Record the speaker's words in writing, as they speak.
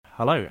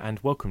Hello and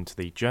welcome to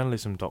the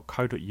journalism.co.uk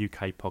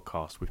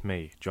podcast with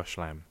me, Josh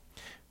Lamb.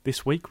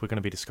 This week we're going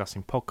to be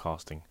discussing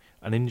podcasting,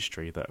 an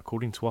industry that,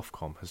 according to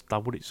Ofcom, has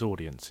doubled its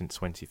audience since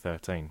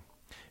 2013.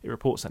 It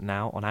reports that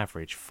now, on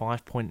average,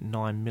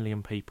 5.9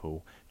 million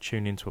people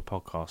tune into a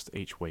podcast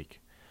each week.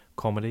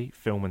 Comedy,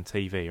 film and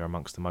TV are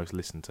amongst the most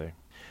listened to.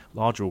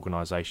 Larger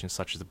organisations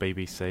such as the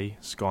BBC,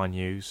 Sky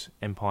News,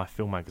 Empire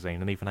Film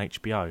Magazine and even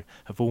HBO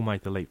have all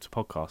made the leap to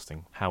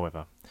podcasting.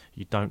 However,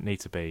 you don't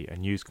need to be a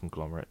news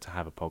conglomerate to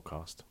have a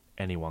podcast.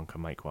 Anyone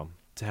can make one.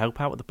 To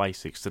help out with the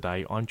basics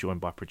today, I'm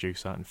joined by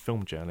producer and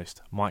film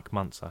journalist Mike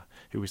Munzer,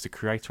 who is the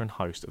creator and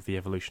host of the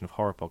Evolution of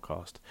Horror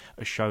podcast,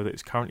 a show that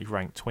is currently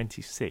ranked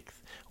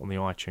 26th on the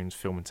iTunes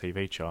film and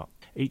TV chart.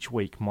 Each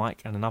week,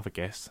 Mike and another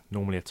guest,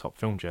 normally a top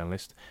film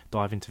journalist,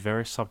 dive into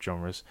various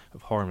subgenres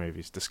of horror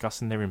movies,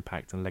 discussing their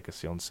impact and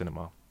legacy on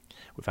cinema.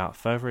 Without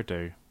further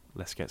ado,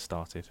 let's get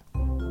started.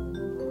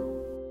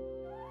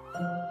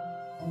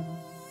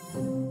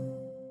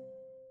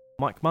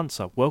 Mike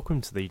Munzer, welcome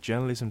to the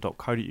journalism.co.uk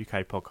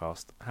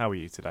podcast. How are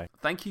you today?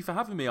 Thank you for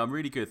having me. I'm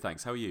really good,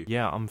 thanks. How are you?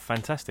 Yeah, I'm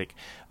fantastic.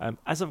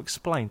 As I've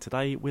explained,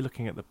 today we're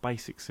looking at the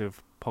basics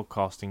of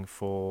podcasting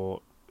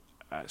for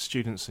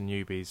students and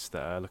newbies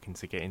that are looking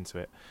to get into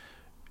it.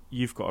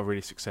 You've got a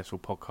really successful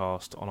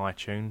podcast on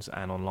iTunes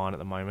and online at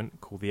the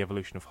moment called The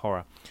Evolution of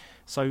Horror.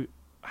 So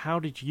how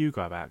did you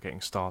go about getting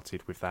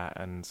started with that,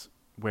 and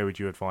where would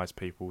you advise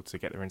people to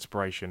get their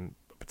inspiration,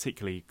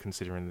 particularly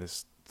considering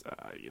this?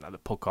 The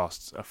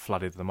podcasts are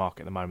flooded the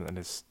market at the moment, and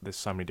there's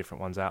so many different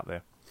ones out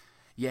there.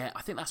 Yeah,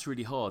 I think that's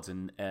really hard,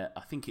 and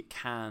I think it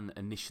can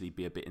initially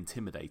be a bit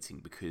intimidating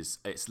because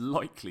it's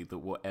likely that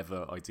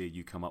whatever idea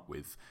you come up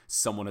with,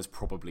 someone has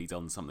probably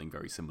done something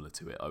very similar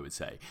to it, I would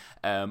say.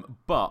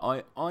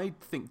 But I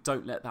think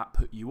don't let that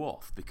put you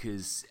off,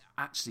 because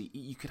actually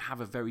you could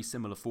have a very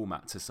similar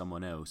format to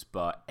someone else,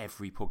 but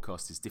every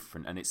podcast is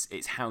different, and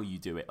it's how you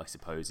do it, I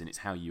suppose, and it's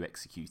how you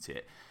execute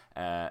it.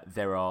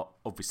 There are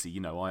obviously,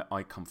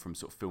 I come from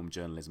sort of film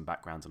journalism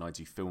background, and I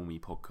do filmy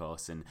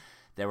podcasts, and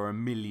there are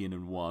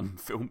 1,000,001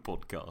 film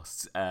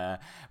podcasts,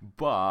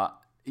 but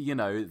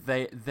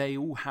they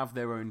all have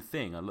their own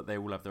thing. They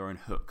all have their own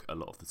hook a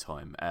lot of the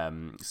time.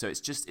 So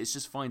it's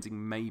just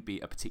finding maybe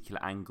a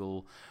particular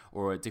angle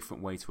or a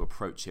different way to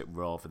approach it,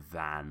 rather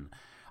than,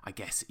 I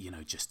guess,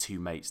 just two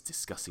mates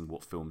discussing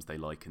what films they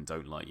like and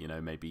don't like.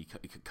 Maybe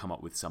you could come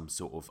up with some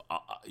sort of,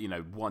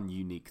 one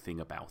unique thing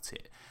about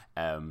it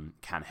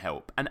can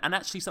help. And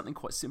actually something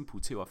quite simple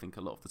too, I think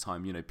a lot of the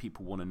time,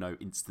 people want to know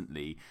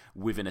instantly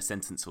within a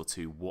sentence or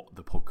two what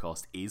the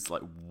podcast is,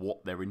 like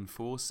what they're in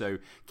for. So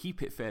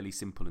keep it fairly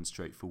simple and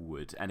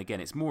straightforward. And again,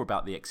 it's more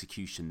about the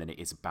execution than it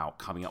is about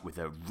coming up with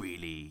a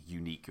really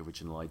unique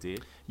original idea.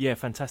 Yeah,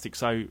 fantastic.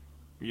 So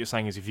what you're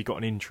saying is, if you've got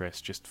an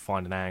interest, just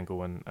find an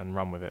angle and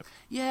run with it.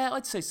 Yeah,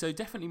 I'd say so.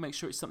 Definitely make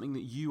sure it's something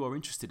that you are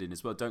interested in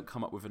as well. Don't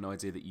come up with an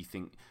idea that you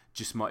think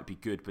just might be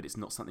good, but it's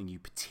not something you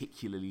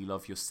particularly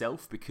love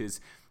yourself, because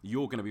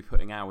you're going to be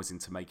putting hours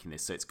into making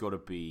this. So it's got to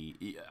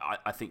be,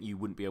 I think you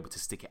wouldn't be able to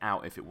stick it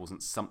out if it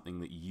wasn't something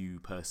that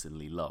you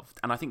personally loved.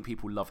 And I think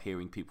people love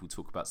hearing people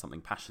talk about something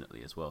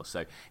passionately as well.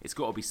 So it's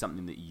got to be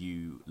something that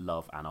you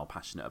love and are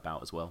passionate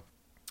about as well.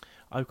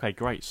 Okay,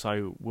 great.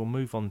 So we'll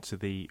move on to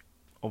the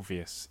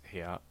obvious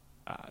here.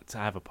 To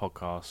have a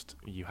podcast,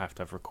 you have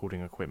to have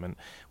recording equipment,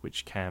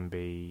 which can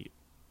be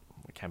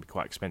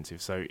quite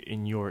expensive. So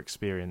in your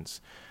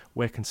experience,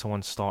 where can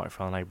someone start if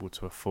they're unable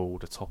to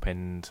afford a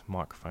top-end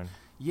microphone?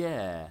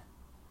 Yeah,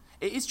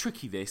 it is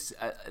tricky, this.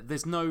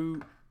 There's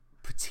no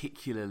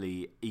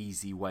particularly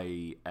easy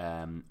way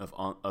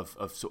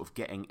of sort of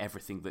getting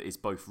everything that is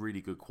both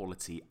really good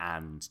quality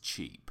and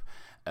cheap.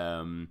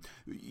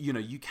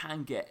 You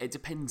can get, it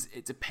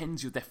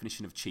depends your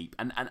definition of cheap,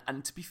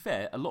 and to be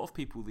fair, a lot of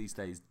people these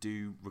days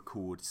do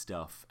record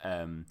stuff.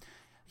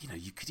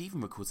 You could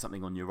even record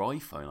something on your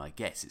iPhone, I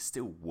guess. It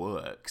still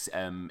works.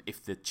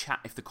 If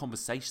the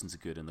conversations are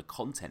good and the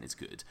content is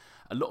good,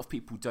 a lot of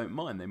people don't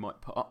mind. They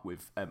might put up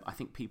with, I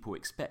think people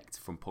expect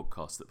from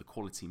podcasts that the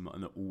quality might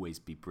not always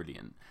be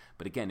brilliant.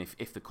 But again,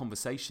 if the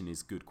conversation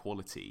is good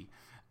quality,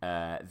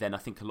 then I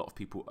think a lot of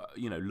people,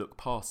 look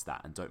past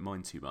that and don't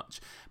mind too much.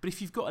 But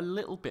if you've got a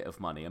little bit of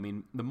money, I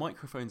mean, the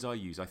microphones I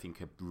use, I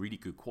think, are really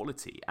good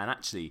quality. And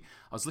actually,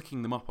 I was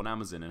looking them up on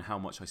Amazon and how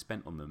much I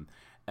spent on them.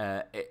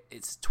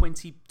 It's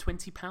 £20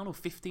 or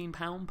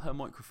 £15 per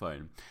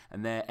microphone,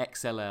 and they're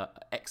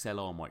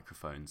XLR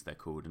microphones, they're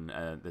called. And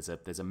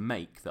there's a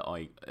make that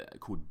I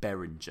called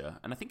Behringer,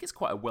 and I think it's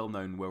quite a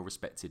well-known,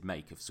 well-respected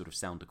make of sort of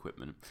sound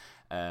equipment.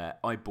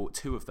 I bought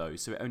two of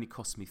those, so it only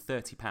cost me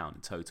 £30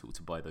 in total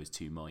to buy those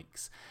two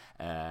mics,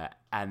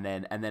 and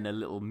then a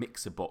little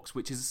mixer box,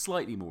 which is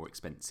slightly more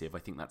expensive. I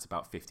think that's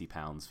about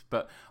 £50,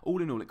 but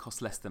all in all, it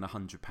costs less than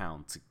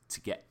 £100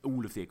 to get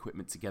all of the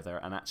equipment together,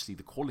 and actually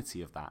the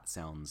quality of that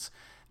sounds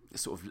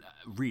sort of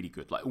really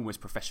good, like almost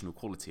professional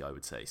quality, I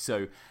would say.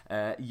 So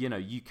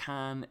you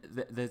can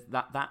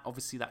that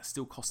obviously that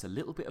still costs a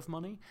little bit of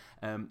money,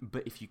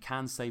 but if you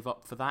can save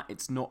up for that,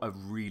 it's not a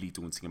really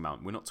daunting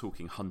amount. We're not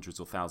talking hundreds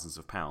or thousands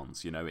of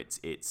pounds.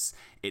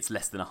 It's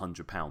less than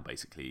 £100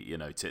 basically,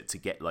 to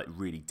get like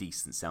really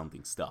decent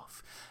sounding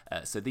stuff.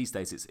 So these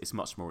days it's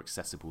much more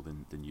accessible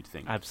than you'd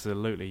think.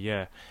 Absolutely,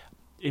 yeah.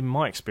 In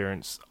my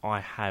experience, I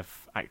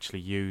have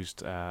actually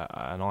used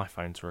an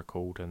iPhone to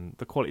record, and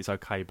the quality's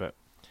okay, but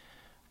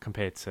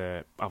compared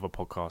to other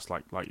podcasts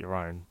like your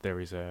own, there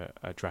is a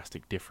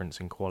drastic difference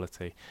in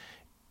quality.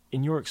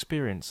 In your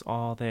experience,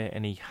 are there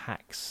any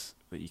hacks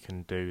that you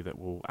can do that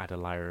will add a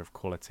layer of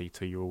quality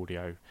to your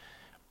audio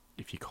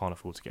if you can't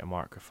afford to get a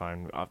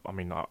microphone?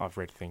 I've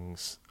read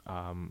things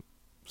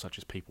such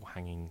as people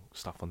hanging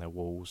stuff on their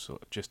walls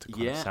just to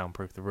kind of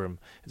soundproof the room.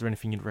 Is there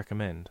anything you'd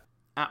recommend?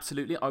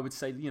 Absolutely, I would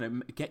say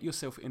get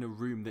yourself in a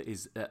room that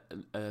is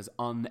as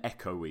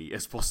unechoey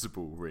as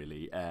possible.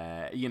 Really,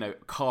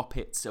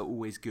 carpets are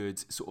always good.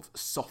 Sort of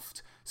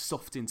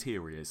soft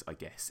interiors, I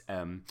guess.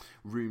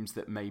 Rooms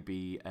that may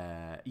be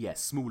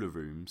smaller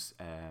rooms.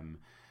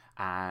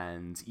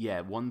 And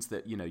ones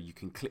that you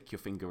can click your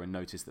finger and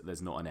notice that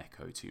there's not an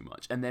echo too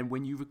much. And then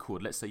when you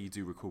record, let's say you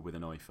do record with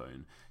an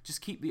iPhone,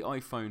 just keep the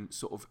iPhone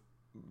sort of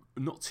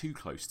not too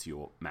close to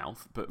your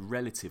mouth, but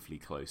relatively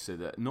close, so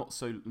that not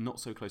so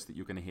close that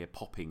you're going to hear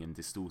popping and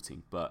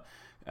distorting, but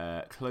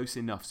close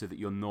enough so that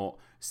you're not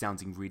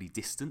sounding really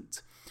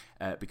distant.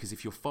 Because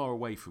if you're far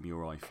away from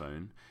your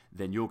iPhone,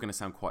 then you're going to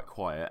sound quite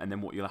quiet, and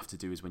then what you'll have to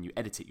do is when you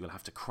edit it, you'll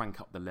have to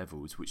crank up the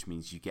levels, which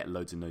means you get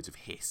loads and loads of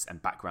hiss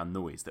and background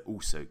noise that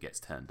also gets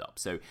turned up.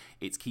 So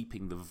it's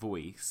keeping the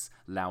voice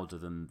louder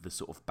than the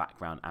sort of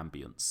background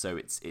ambience. So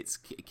it's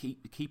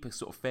keep a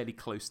sort of fairly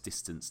close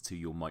distance to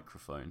your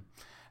microphone.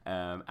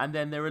 And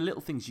then there are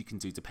little things you can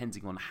do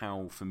depending on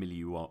how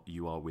familiar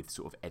you are with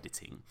sort of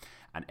editing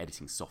and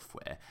editing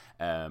software.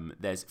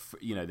 There's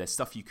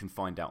stuff you can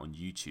find out on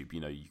YouTube.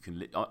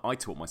 I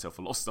taught myself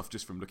a lot of stuff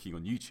just from looking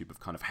on YouTube of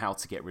kind of how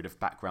to get rid of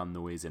background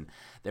noise, and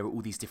there are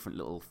all these different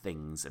little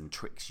things and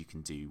tricks you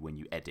can do when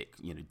you edit.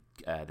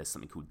 There's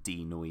something called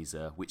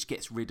denoiser, which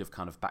gets rid of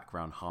kind of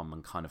background hum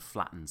and kind of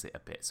flattens it a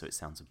bit, so it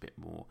sounds a bit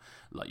more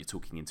like you're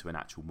talking into an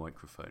actual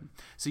microphone.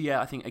 So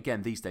I think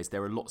again these days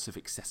there are lots of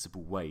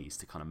accessible ways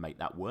to kind of make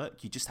that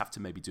work. You just have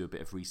to maybe do a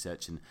bit of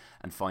research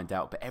and find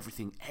out. But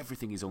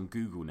everything is on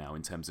Google now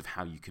in terms of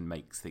how you can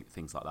make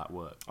things like that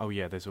work. Oh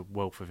yeah, there's a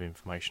wealth of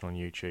information on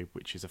YouTube,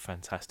 which is a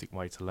fantastic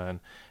way to learn.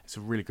 It's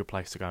a really good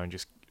place to go and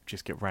just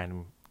get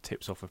random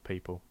tips off of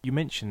people. You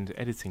mentioned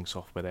editing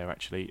software there.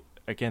 Actually,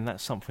 again,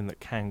 that's something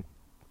that can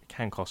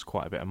cost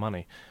quite a bit of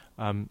money.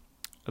 Are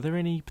there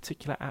any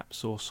particular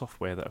apps or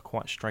software that are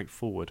quite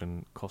straightforward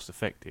and cost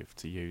effective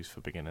to use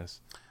for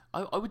beginners?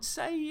 I would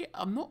say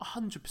I'm not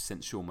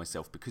 100% sure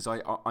myself, because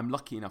I'm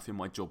lucky enough in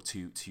my job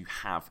to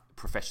have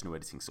professional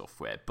editing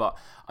software, but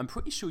I'm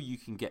pretty sure you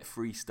can get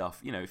free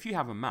stuff. If you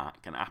have a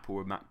Mac, an Apple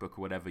or a MacBook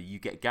or whatever, you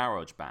get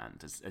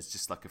GarageBand as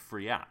just like a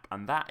free app,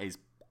 and that is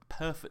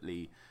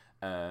perfectly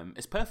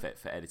it's perfect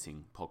for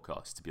editing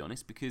podcasts, to be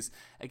honest, because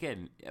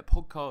again,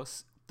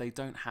 podcasts, they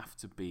don't have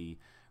to be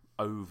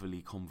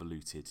overly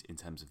convoluted in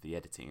terms of the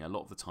editing. A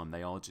lot of the time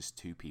they are just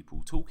two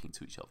people talking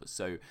to each other,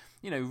 so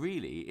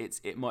really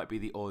it might be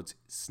the odd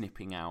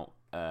snipping out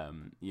a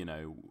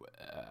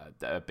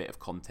bit of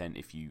content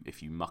if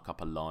you muck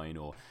up a line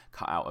or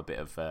cut out a bit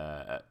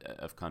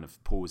of kind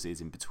of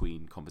pauses in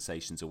between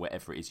conversations or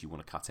whatever it is you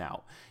want to cut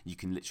out. You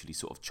can literally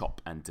sort of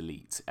chop and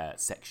delete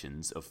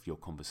sections of your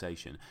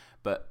conversation,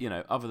 but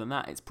other than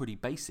that, it's pretty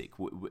basic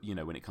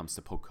when it comes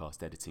to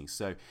podcast editing.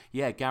 So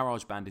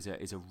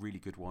GarageBand is a really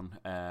good one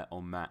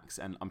on Macs,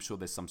 and I'm sure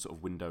there's some sort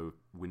of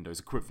Windows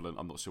equivalent.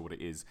 I'm not sure what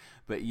it is,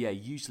 but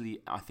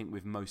usually I think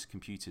with most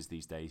computers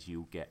these days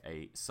you'll get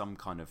some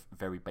kind of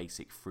very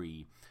basic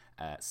free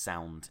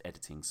sound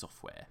editing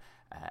software,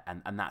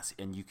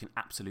 and you can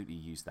absolutely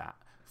use that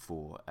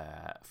for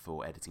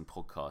editing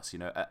podcasts.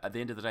 At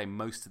the end of the day,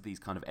 most of these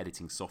kind of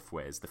editing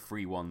softwares, the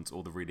free ones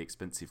or the really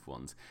expensive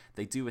ones,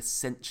 they do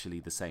essentially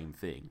the same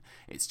thing.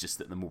 It's just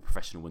that the more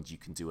professional ones, you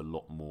can do a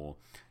lot more,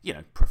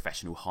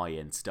 professional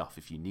high-end stuff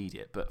if you need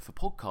it. But for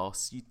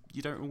podcasts,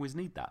 you don't always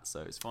need that,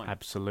 so it's fine.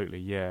 Absolutely,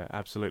 yeah,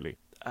 absolutely.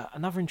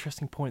 Another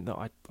interesting point that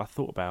I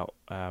thought about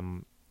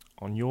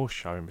on your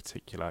show in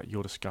particular,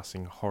 you're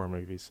discussing horror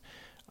movies,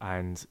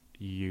 and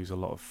you use a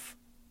lot of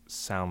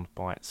sound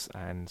bites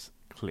and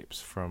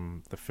clips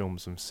from the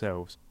films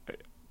themselves.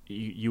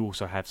 You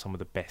also have some of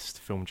the best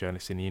film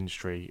journalists in the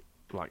industry,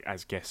 like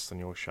as guests on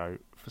your show.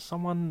 For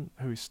someone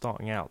who is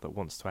starting out that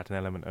wants to add an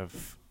element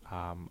of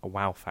a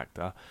wow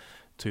factor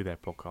to their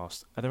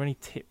podcast, are there any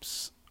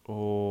tips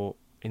or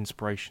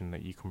inspiration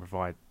that you can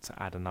provide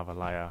to add another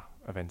layer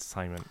of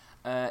entertainment?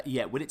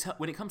 When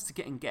it comes to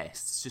getting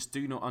guests, just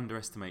do not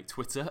underestimate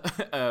Twitter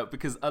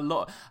because a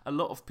lot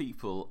of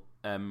people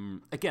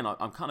again,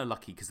 I'm kind of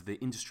lucky because of the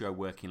industry I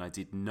work in. I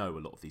did know a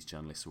lot of these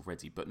journalists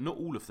already, but not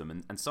all of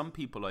them. And some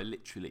people I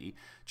literally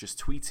just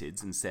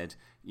tweeted and said,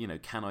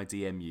 can I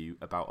DM you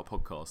about a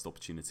podcast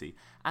opportunity?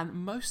 And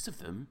most of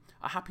them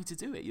are happy to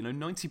do it.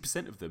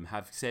 90% of them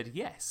have said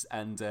yes,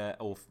 and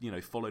or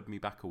followed me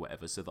back or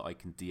whatever, so that I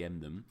can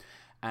DM them.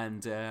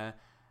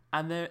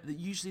 And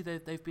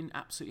they've been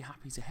absolutely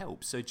happy to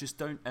help. So just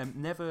don't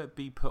never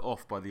be put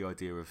off by the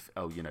idea of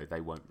they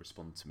won't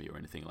respond to me or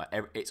anything. Like,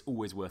 it's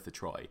always worth a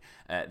try.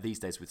 These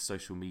days with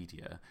social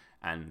media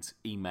and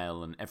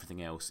email and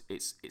everything else,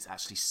 it's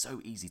actually so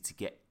easy to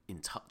get in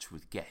touch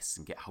with guests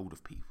and get hold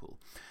of people.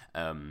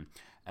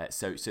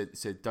 So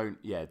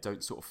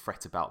don't sort of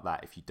fret about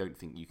that if you don't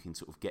think you can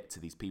sort of get to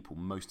these people.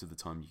 Most of the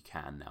time you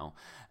can now.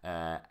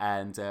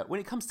 And when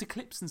it comes to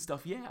clips and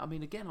stuff,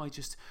 again,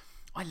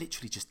 I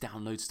literally just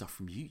download stuff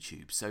from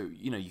YouTube. So,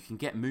 you can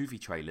get movie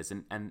trailers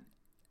and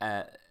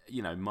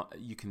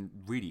you can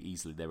really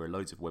easily, there are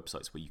loads of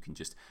websites where you can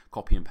just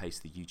copy and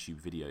paste the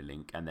YouTube video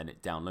link and then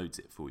it downloads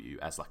it for you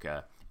as like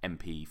a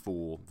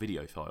MP4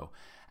 video file.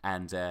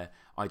 And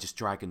I just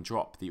drag and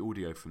drop the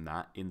audio from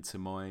that into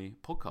my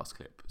podcast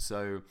clip.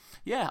 So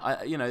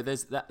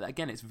there's that.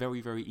 Again, it's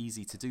very, very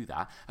easy to do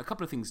that. A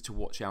couple of things to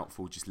watch out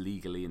for just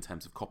legally in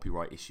terms of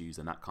copyright issues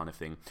and that kind of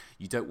thing.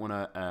 You don't want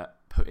to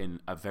put in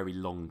a very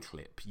long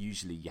clip.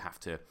 Usually you have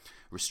to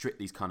restrict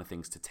these kind of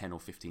things to 10 or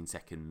 15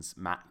 seconds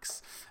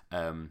max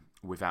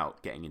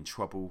without getting in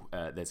trouble.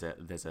 There's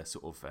a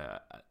sort of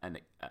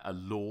a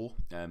law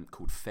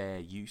called fair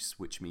use,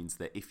 which means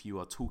that if you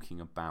are talking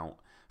about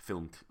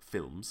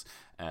films,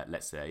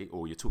 let's say,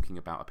 or you're talking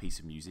about a piece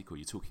of music, or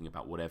you're talking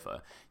about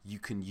whatever, you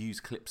can use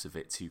clips of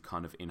it to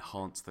kind of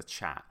enhance the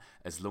chat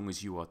as long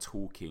as you are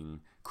talking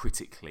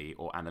critically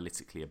or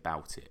analytically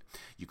about it.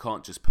 You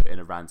can't just put in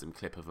a random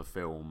clip of a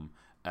film,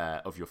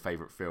 of your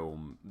favourite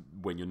film,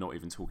 when you're not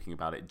even talking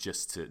about it,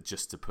 just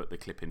to put the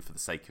clip in for the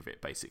sake of it,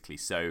 basically.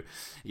 So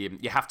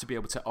you have to be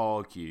able to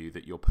argue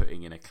that you're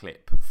putting in a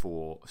clip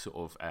for sort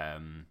of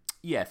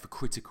for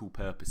critical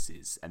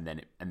purposes, and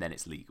then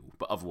it's legal,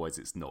 but otherwise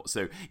it's not.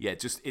 So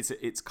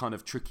it's kind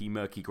of tricky,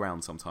 murky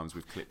ground sometimes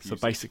with clip So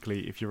usage.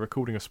 basically, if you're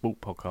recording a sport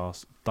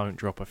podcast, don't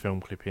drop a film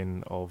clip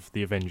in of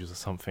the Avengers or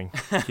something.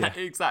 Yeah.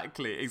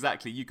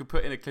 Exactly. You could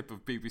put in a clip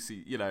of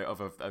BBC,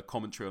 of a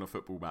commentary on a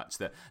football match,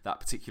 that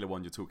particular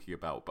one you're talking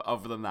about. But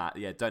other than that,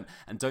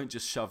 don't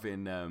just shove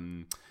in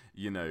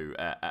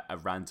a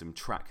random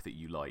track that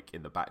you like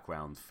in the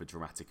background for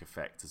dramatic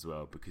effect as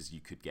well, because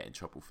you could get in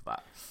trouble for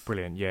that.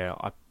 Brilliant. Yeah,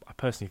 I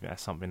personally think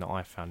that's something that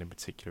I found in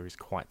particular is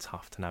quite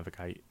tough to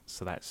navigate.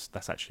 So that's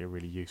actually a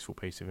really useful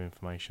piece of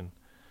information.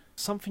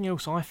 Something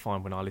else I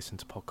find when I listen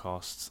to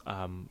podcasts,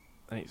 and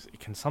it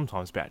can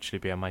sometimes actually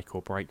be a make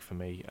or break for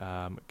me,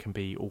 can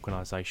be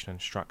organisation and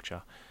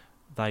structure.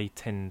 They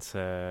tend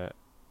to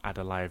add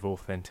a layer of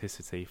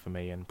authenticity for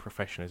me and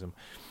professionalism.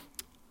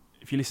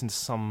 If you listen to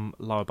some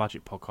lower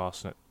budget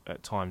podcasts,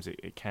 at times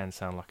it can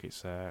sound like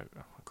it's a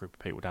group of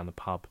people down the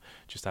pub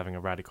just having a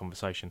rowdy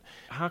conversation.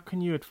 How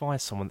can you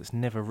advise someone that's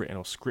never written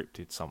or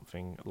scripted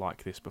something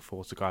like this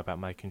before to go about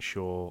making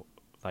sure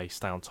they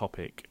stay on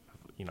topic,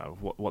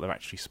 what they're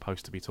actually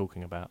supposed to be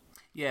talking about?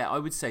 Yeah, I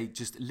would say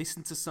just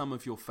listen to some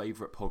of your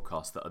favourite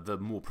podcasts that are the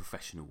more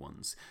professional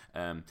ones.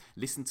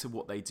 Listen to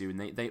what they do,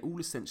 and they all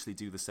essentially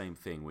do the same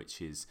thing,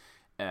 which is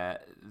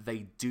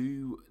they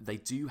do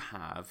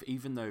have,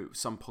 even though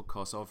some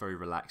podcasts are very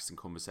relaxed and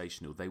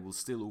conversational, they will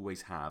still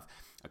always have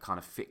a kind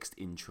of fixed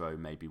intro,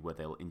 maybe, where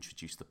they'll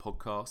introduce the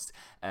podcast.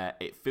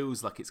 It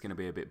feels like it's going to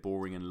be a bit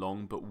boring and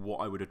long, but what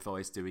I would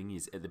advise doing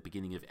is at the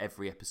beginning of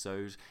every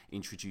episode,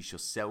 introduce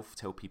yourself,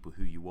 tell people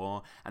who you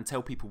are, and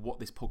tell people what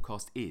this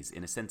podcast is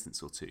in a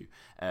sentence or two.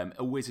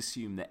 Always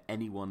assume that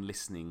anyone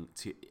listening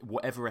to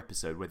whatever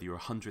episode, whether you're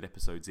 100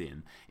 episodes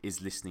in,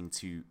 is listening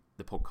to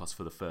the podcast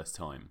for the first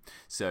time.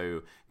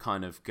 So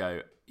kind of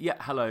go,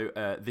 hello,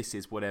 this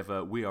is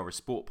whatever. We are a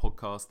sport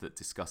podcast that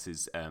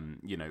discusses,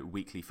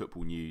 weekly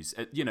football news.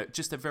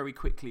 Just a very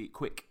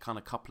quick kind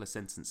of couple of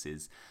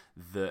sentences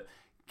that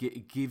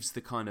gives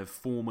the kind of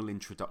formal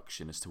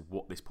introduction as to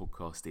what this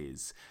podcast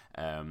is,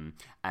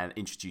 and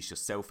introduce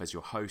yourself as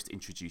your host,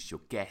 introduce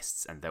your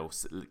guests, and they'll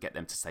get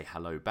them to say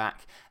hello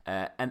back,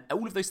 and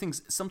all of those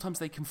things. Sometimes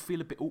they can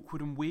feel a bit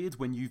awkward and weird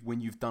when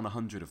you've done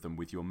 100 of them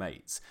with your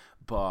mates,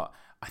 but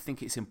I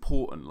think it's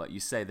important, like you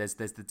say, there's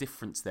the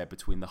difference there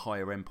between the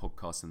higher end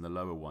podcasts and the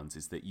lower ones,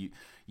 is that you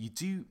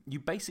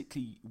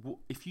basically,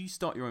 if you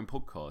start your own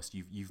podcast,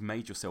 you've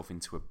made yourself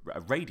into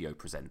a radio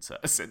presenter,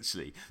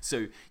 essentially.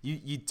 So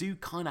you do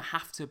kind of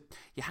have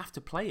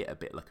to play it a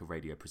bit like a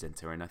radio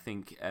presenter, and I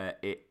think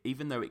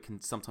even though it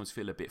can sometimes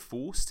feel a bit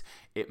forced,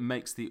 it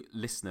makes the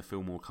listener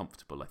feel more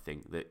comfortable. I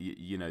think that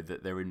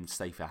that they're in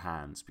safer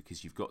hands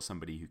because you've got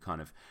somebody who kind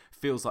of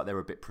feels like they're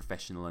a bit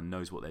professional and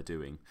knows what they're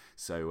doing.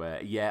 So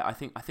I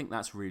think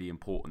that's really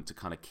important, to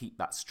kind of keep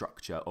that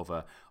structure of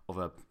a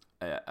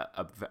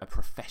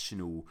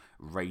professional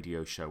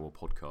radio show or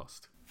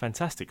podcast.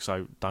 Fantastic.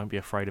 So don't be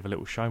afraid of a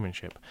little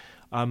showmanship.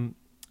 In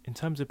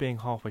terms of being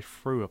halfway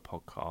through a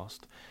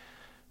podcast,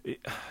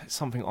 It's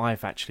something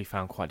I've actually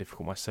found quite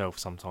difficult myself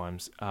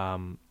sometimes.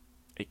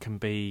 It can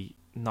be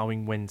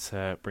knowing when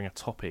to bring a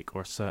topic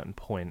or a certain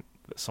point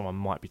that someone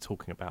might be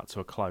talking about to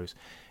a close.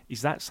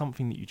 Is that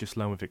something that you just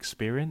learn with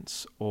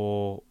experience,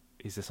 or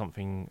is there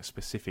something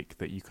specific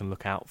that you can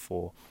look out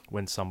for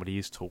when somebody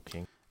is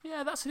talking?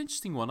 Yeah, that's an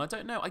interesting one. I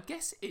don't know. I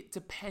guess it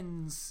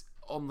depends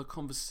on the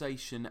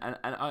conversation, and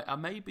I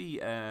maybe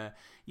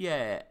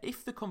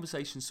if the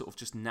conversation sort of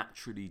just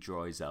naturally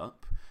dries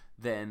up,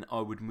 then I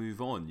would move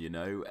on. You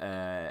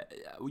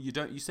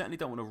certainly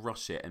don't want to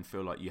rush it and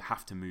feel like you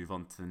have to move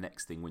on to the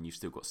next thing when you've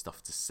still got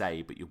stuff to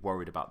say, but you're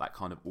worried about that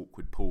kind of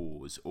awkward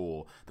pause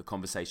or the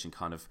conversation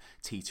kind of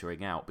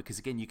teetering out. Because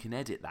again, you can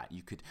edit that.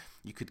 You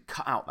could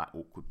cut out that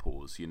awkward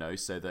pause,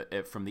 so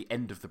that from the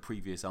end of the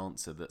previous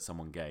answer that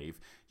someone gave,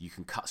 you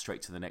can cut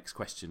straight to the next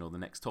question or the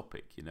next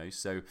topic.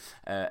 So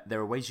there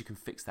are ways you can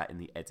fix that in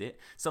the edit.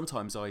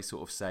 Sometimes I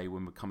sort of say,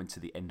 when we're coming to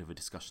the end of a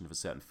discussion of a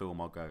certain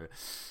film, I'll go,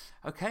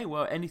 okay,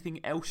 well, anything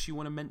else you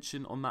want to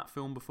mention on that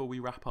film before we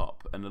wrap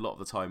up? And a lot of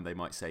the time they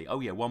might say, oh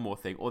yeah, one more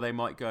thing, or they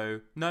might go,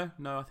 no,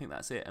 I think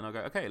that's it, and I'll go,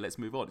 okay, let's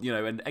move on.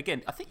 And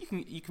again, I think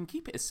you can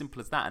keep it as simple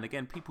as that. And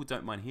again, people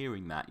don't mind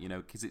hearing that,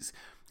 because it's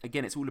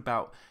all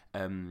about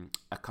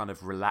a kind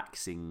of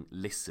relaxing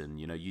listen.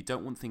 You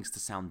don't want things to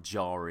sound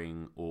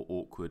jarring or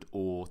awkward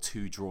or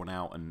too drawn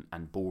out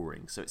and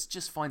boring. So it's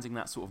just finding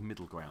that sort of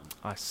middle ground.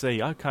 I see.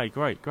 Okay,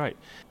 great.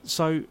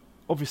 So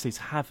obviously,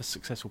 to have a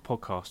successful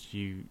podcast,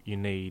 you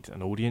need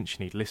an audience,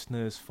 you need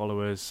listeners,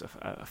 followers,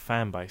 a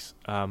fan base.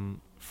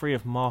 Free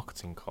of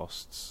marketing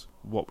costs,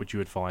 what would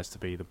you advise to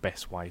be the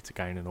best way to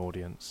gain an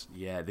audience?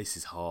 Yeah, this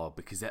is hard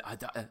because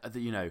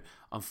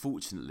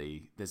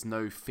unfortunately, there's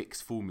no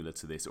fixed formula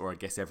to this, or I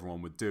guess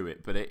everyone would do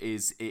it. But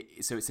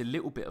so it's a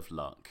little bit of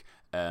luck.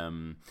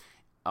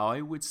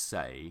 I would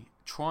say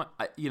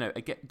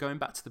again, going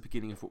back to the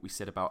beginning of what we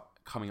said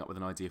about coming up with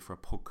an idea for a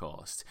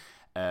podcast.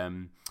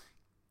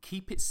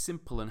 Keep it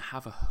simple and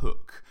have a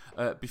hook.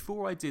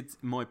 Before I did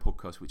my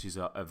podcast, which is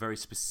a very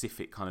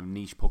specific kind of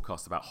niche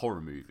podcast about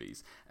horror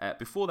movies,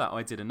 before that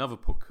I did another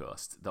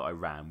podcast that I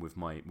ran with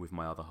my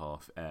other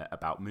half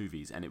about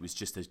movies, and it was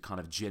just a kind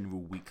of general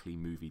weekly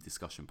movie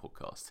discussion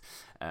podcast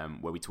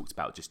where we talked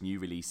about just new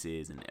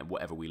releases and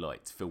whatever we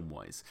liked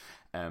film-wise.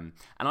 And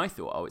I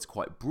thought, it's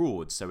quite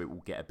broad, so it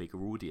will get a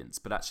bigger audience.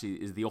 But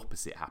actually, the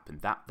opposite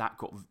happened. That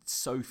got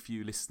so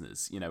few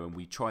listeners, and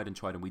we tried,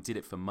 and we did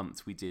it for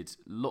months. We did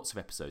lots of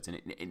episodes, and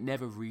it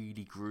never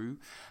really grew.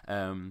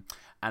 And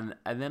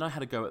then I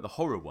had a go at the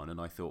horror one, and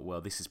I thought, well,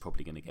 this is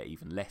probably going to get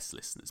even less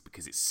listeners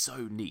because it's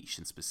so niche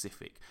and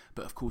specific.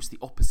 But of course, the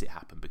opposite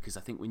happened, because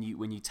I think when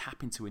you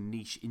tap into a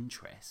niche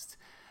interest,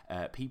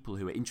 people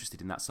who are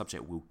interested in that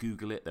subject will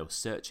Google it, they'll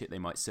search it, they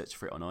might search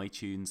for it on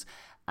iTunes,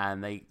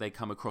 and they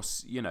come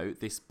across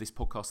this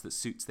podcast that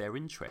suits their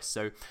interest.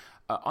 So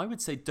I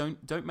would say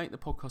don't make the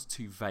podcast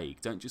too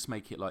vague. Don't just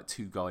make it like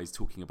two guys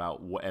talking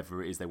about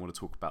whatever it is they want to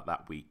talk about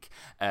that week.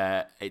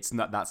 That's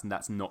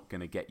not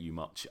going to get you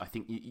much. I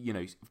think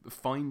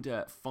find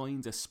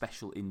a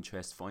special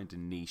interest, find a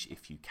niche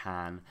if you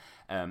can,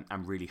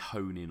 and really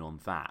hone in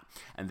on that.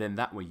 And then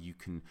that way you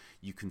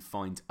can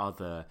find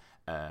other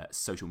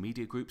social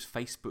media groups,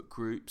 Facebook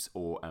groups,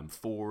 or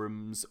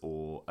forums,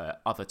 or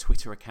other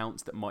Twitter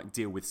accounts that might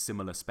deal with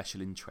similar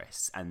special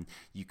interests, and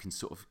you can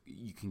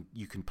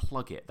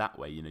plug it that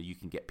way. You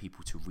can get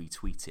people to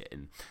retweet it.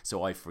 And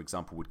so I, for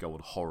example, would go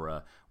on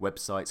horror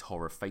websites,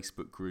 horror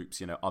Facebook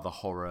groups, other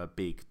horror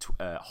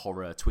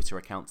horror Twitter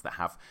accounts that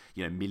have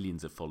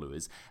millions of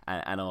followers,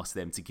 and ask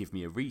them to give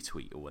me a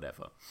retweet or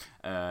whatever.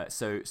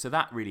 So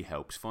that really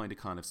helps. Find a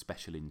kind of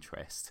special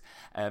interest,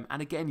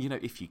 and again,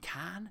 if you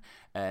can,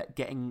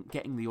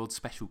 getting the odd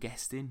special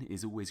guest in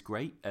is always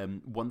great.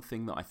 One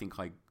thing that I think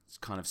I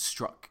kind of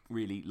struck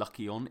really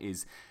lucky on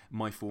is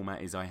my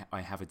format is I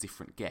have a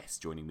different guest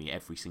joining me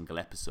every single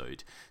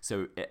episode.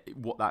 So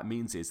what that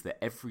means is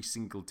that every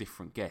single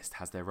different guest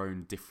has their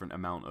own different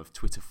amount of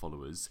Twitter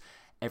followers.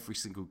 Every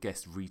single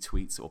guest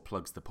retweets or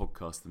plugs the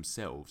podcast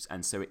themselves,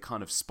 and so it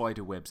kind of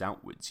spider webs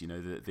outwards.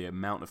 The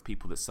amount of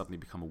people that suddenly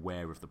become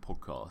aware of the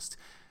podcast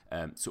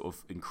sort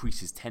of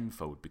increases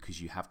tenfold,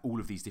 because you have all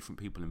of these different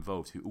people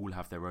involved who all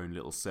have their own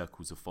little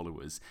circles of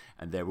followers,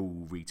 and they're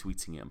all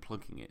retweeting it and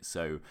plugging it.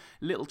 So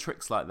little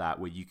tricks like that,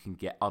 where you can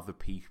get other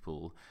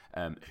people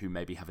who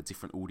maybe have a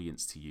different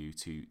audience to you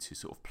to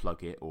sort of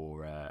plug it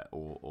or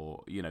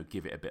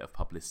give it a bit of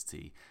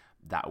publicity.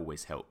 That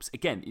always helps.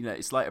 Again,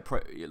 it's like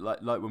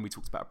when we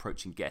talked about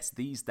approaching guests.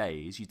 These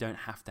days, you don't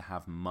have to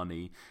have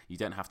money. You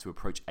don't have to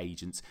approach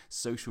agents.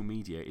 Social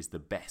media is the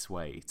best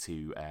way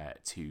to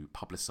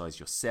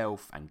publicize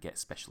yourself and get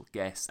special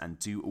guests and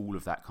do all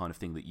of that kind of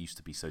thing that used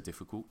to be so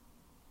difficult.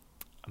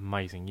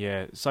 Amazing,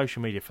 yeah.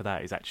 Social media for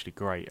that is actually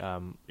great.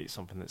 It's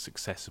something that's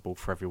accessible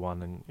for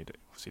everyone, and it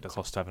obviously doesn't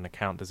cost to have an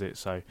account, does it?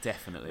 So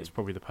definitely, it's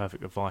probably the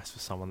perfect advice for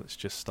someone that's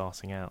just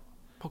starting out.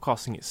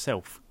 Podcasting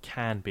itself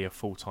can be a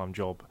full-time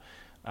job,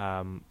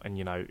 and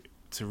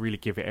to really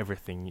give it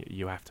everything,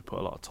 you have to put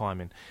a lot of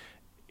time in.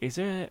 Is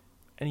there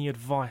any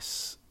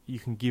advice you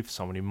can give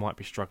someone who might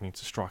be struggling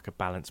to strike a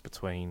balance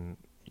between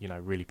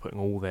really putting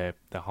all their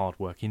hard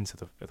work into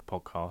the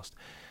podcast,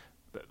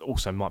 but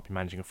also might be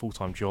managing a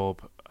full-time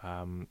job,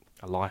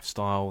 a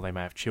lifestyle, they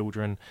may have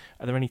children.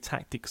 Are there any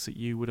tactics that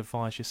you would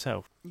advise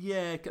yourself?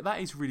 Yeah,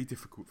 that is a really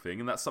difficult thing,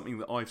 and that's something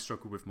that I've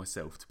struggled with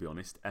myself, to be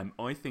honest.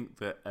 I think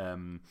that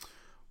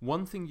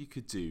one thing you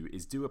could do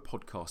is do a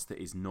podcast that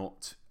is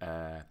not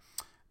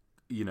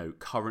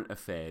current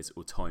affairs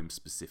or time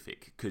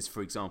specific. Because,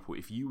 for example,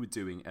 if you were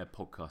doing a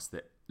podcast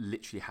that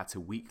literally had to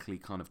weekly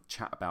kind of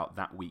chat about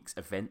that week's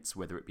events,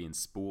 whether it be in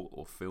sport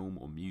or film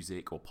or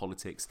music or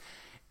politics,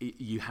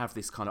 you have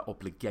this kind of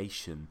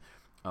obligation.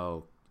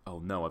 Oh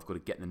no, I've got to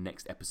get the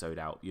next episode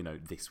out,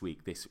 this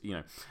week.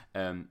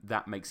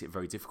 That makes it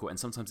very difficult, and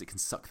sometimes it can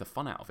suck the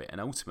fun out of it. And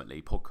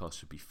ultimately, podcasts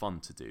should be fun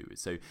to do.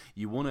 So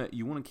you want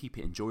to keep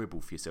it enjoyable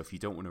for yourself. You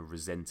don't want to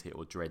resent it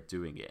or dread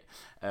doing it.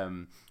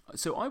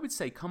 So I would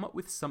say come up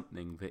with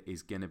something that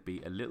is going to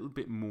be a little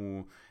bit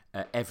more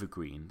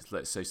evergreen,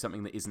 so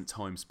something that isn't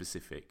time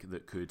specific,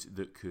 that could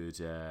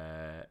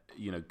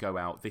go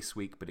out this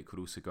week, but it could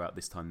also go out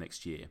this time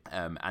next year,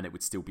 and it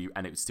would still be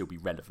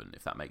relevant,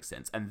 if that makes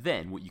sense. And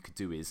then what you could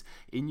do is,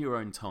 in your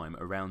own time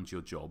around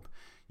your job,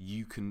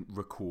 you can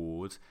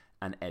record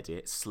and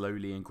edit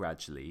slowly and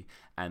gradually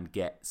and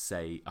get,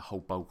 say, a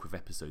whole bulk of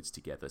episodes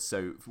together.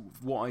 So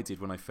what I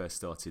did when I first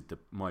started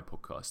my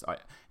podcast,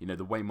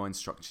 the way mine's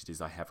structured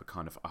is I have a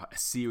kind of a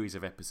series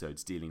of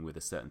episodes dealing with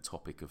a certain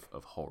topic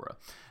of horror.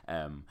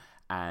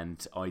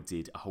 And I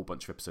did a whole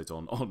bunch of episodes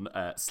on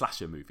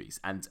slasher movies,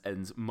 and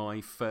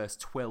my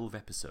first 12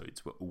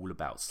 episodes were all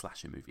about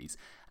slasher movies,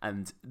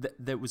 and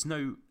there was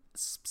no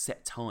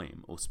set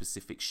time or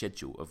specific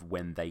schedule of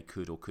when they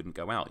could or couldn't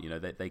go out.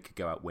 They could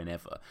go out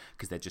whenever,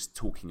 because they're just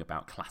talking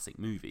about classic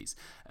movies.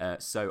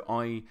 So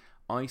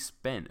I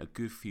spent a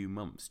good few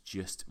months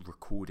just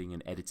recording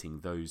and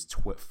editing those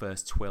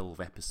first 12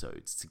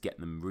 episodes to get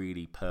them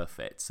really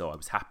perfect, so I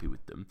was happy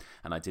with them.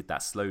 And I did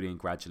that slowly and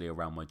gradually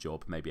around my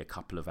job, maybe a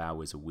couple of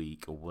hours a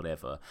week or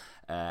whatever.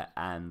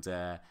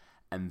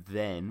 And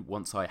then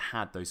once I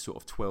had those sort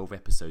of 12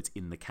 episodes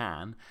in the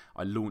can,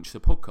 I launched the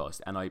podcast,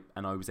 and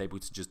I was able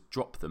to just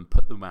drop them,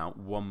 put them out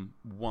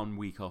one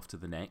week after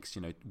the next,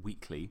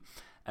 weekly.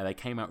 They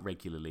came out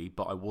regularly,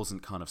 but I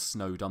wasn't kind of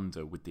snowed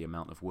under with the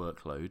amount of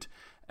workload.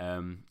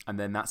 And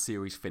then that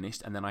series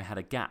finished, and then I had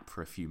a gap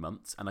for a few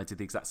months, and I did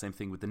the exact same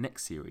thing with the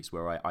next series,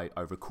 where I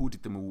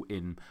recorded them all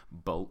in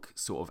bulk,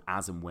 sort of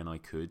as and when I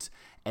could,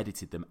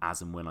 edited them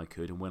as and when I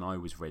could, and when I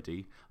was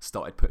ready,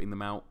 started putting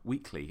them out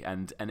weekly.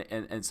 And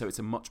so it's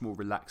a much more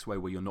relaxed way,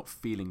 where you're not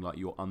feeling like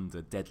you're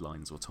under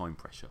deadlines or time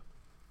pressure.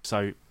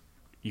 So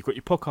you've got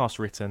your podcast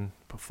written,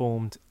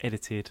 performed,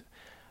 edited.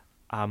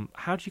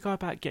 How do you go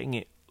about getting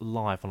it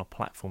live on a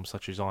platform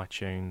such as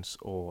iTunes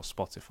or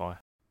Spotify?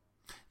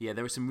 Yeah,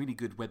 there are some really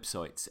good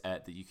websites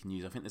that you can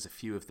use. I think there's a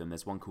few of them.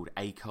 There's one called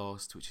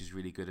Acast, which is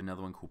really good.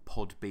 Another one called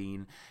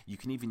Podbean. You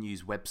can even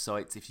use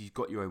websites. If you've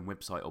got your own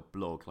website or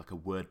blog, like a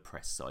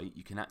WordPress site,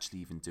 you can actually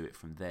even do it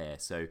from there.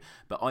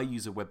 But I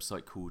use a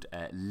website called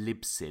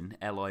Libsyn,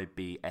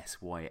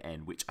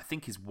 Libsyn, which I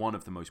think is one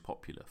of the most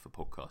popular for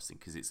podcasting,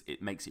 because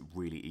it makes it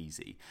really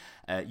easy.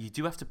 You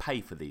do have to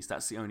pay for these.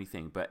 That's the only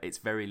thing, but it's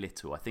very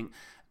little. I think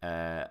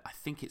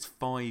it's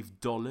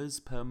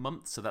 $5 per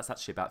month, so that's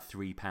actually about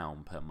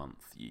 £3 per month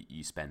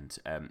you spend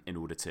in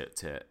order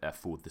to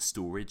afford the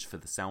storage for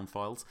the sound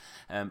files.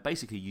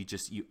 Basically, you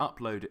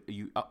upload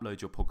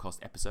your podcast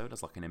episode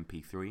as like an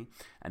MP3,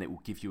 and it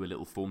will give you a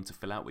little form to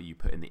fill out where you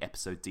put in the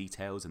episode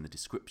details and the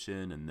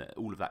description and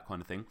all of that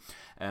kind of thing.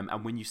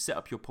 And when you set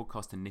up your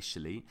podcast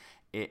initially,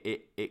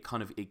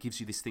 it gives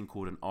you this thing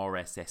called an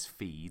RSS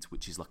feed,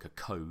 which is like a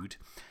code,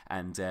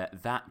 and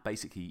that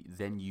basically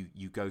then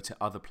you go to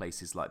other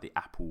places like the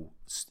Apple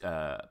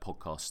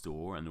podcast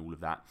store and all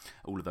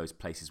of those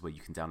places where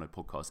you can download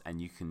podcasts, and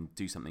you can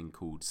do something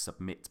called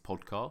Submit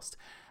Podcast.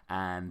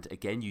 And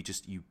again, you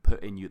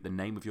put in the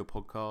name of your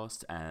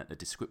podcast, the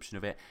description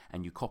of it,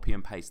 and you copy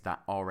and paste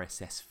that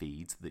RSS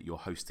feed that your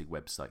hosting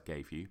website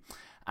gave you,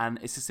 and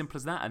it's as simple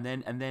as that. And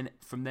then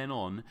from then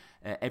on,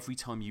 every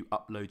time you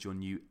upload your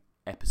new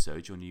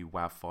episode, your new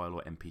WAV file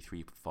or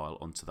MP3 file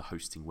onto the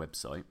hosting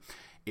website,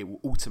 it will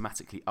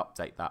automatically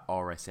update that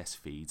RSS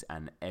feed,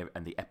 and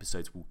the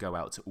episodes will go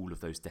out to all of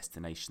those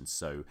destinations,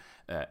 so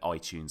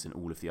iTunes and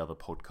all of the other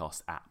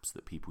podcast apps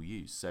that people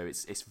use. So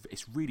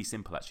it's really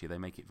simple, actually. They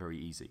make it very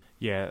easy.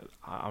 Yeah,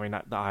 I mean,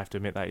 I have to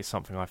admit that is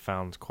something I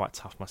found quite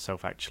tough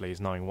myself, actually, is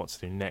knowing what to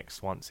do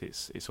next once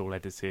it's all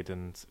edited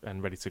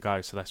and ready to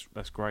go. So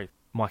that's great.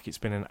 Mike, it's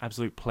been an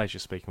absolute pleasure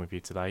speaking with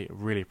you today.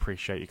 Really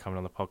appreciate you coming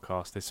on the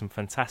podcast. There's some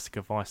fantastic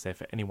advice there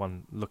for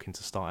anyone looking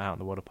to start out in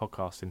the world of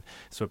podcasting.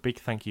 So a big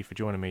thank you for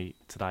joining me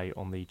today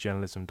on the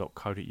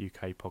journalism.co.uk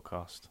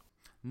podcast.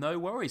 No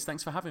worries.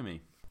 Thanks for having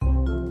me.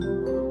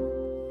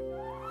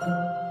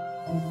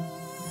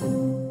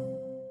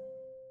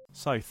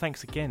 So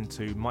thanks again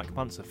to Mike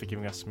Buncer for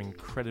giving us some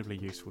incredibly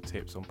useful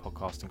tips on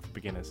podcasting for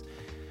beginners.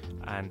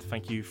 And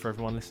thank you for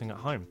everyone listening at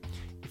home.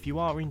 If If you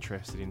are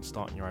interested in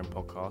starting your own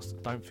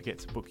podcast, don't forget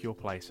to book your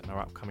place in our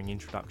upcoming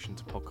Introduction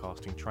to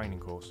Podcasting training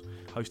course,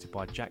 hosted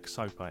by Jack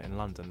Soper in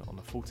London on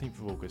the 14th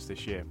of August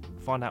this year.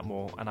 Find out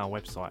more on our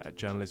website at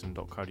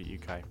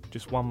journalism.co.uk.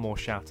 Just one more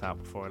shout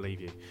out before I leave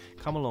you.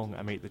 Come along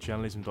and meet the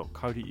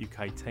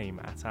journalism.co.uk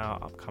team at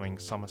our upcoming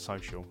summer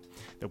social.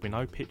 There'll be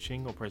no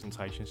pitching or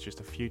presentations, just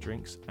a few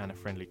drinks and a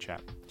friendly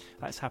chat.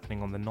 That's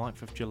happening on the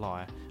 9th of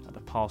July at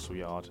the Parcel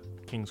Yard,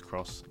 King's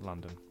Cross,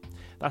 London.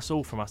 That's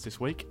all from us this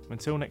week.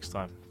 Until next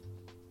time.